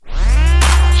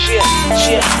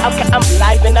Okay, I'm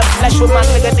live in the flesh with my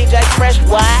nigga DJ Fresh.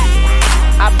 What?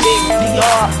 I big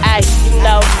D.R, ay, you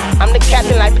know, I'm the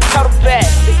captain like the quarterback.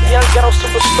 The young ghetto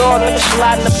superstar, nigga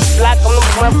sliding up the block. I'm the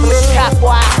one from the top.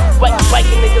 Why?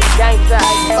 Waking niggas gang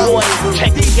time. Boy,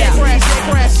 check it out.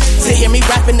 To hear me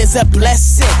rapping is a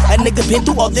blessing. A nigga been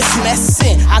through all this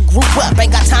messin'. I grew up,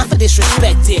 ain't got time for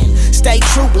disrespecting. Stay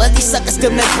true, blood, these suckers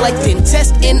still neglecting.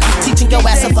 Testing, I'm teaching your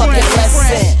ass a fucking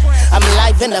lesson. I'm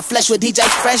live in the flesh with DJ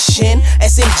Fresh in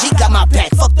SMG got my back,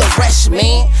 fuck the rest,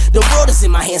 man. The world is in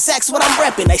my hands, that's what I'm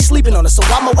reppin'. They sleeping on us, so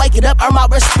I'ma wake it up, earn my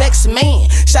respects, man.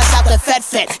 Shouts out to Fat,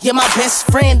 you're my best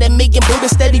friend. And me and Booda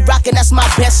steady rockin', that's my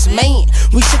best man.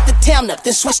 We shook the town up,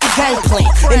 then switched the game plan.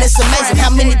 And it's amazing how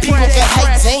many people can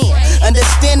hate, damn.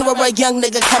 Understand where a young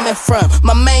nigga coming from.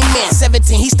 My main man,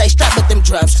 17, he stay strapped with them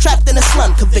drums. Trapped in a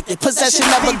slum, convicted, possession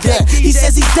of a gun. He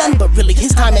says he's done, but really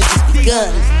his time has just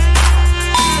begun.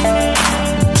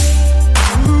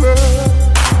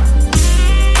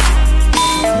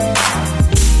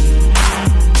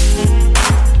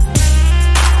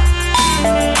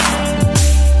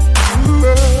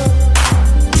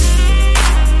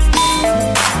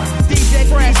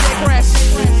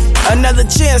 Another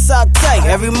chance I take,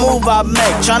 every move I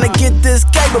make. Tryna get this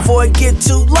cake before it get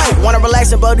too late. Wanna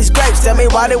relax and blow these grapes, tell me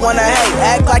why they wanna hate.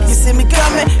 Act like you see me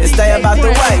coming and stay about the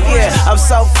way. Yeah, I'm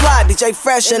so fly, DJ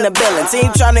Fresh in the building.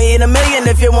 Team tryna hit 1 million,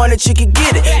 if you want it, you can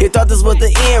get it. You thought this was the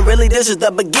end, really this is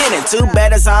the beginning. Too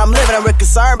bad that's how I'm living, I'm real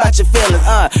concerned about your feelings.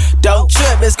 Don't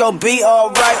trip, it's gon' be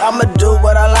alright. I'ma do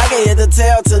what I like and hit the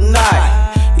tail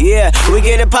tonight. Yeah, we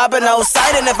get it poppin' on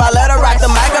sight, and if I let her rock the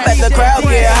mic, I bet the crowd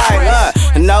get hype.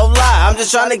 No lie, I'm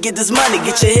just tryna get this money,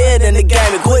 get your head in the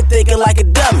game and quit thinking like a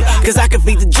dummy. Cause I can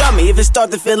feed the drummy if it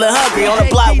start to feelin' hungry. On the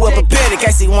block, we're prepared in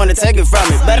case he wanna take it from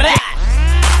me. But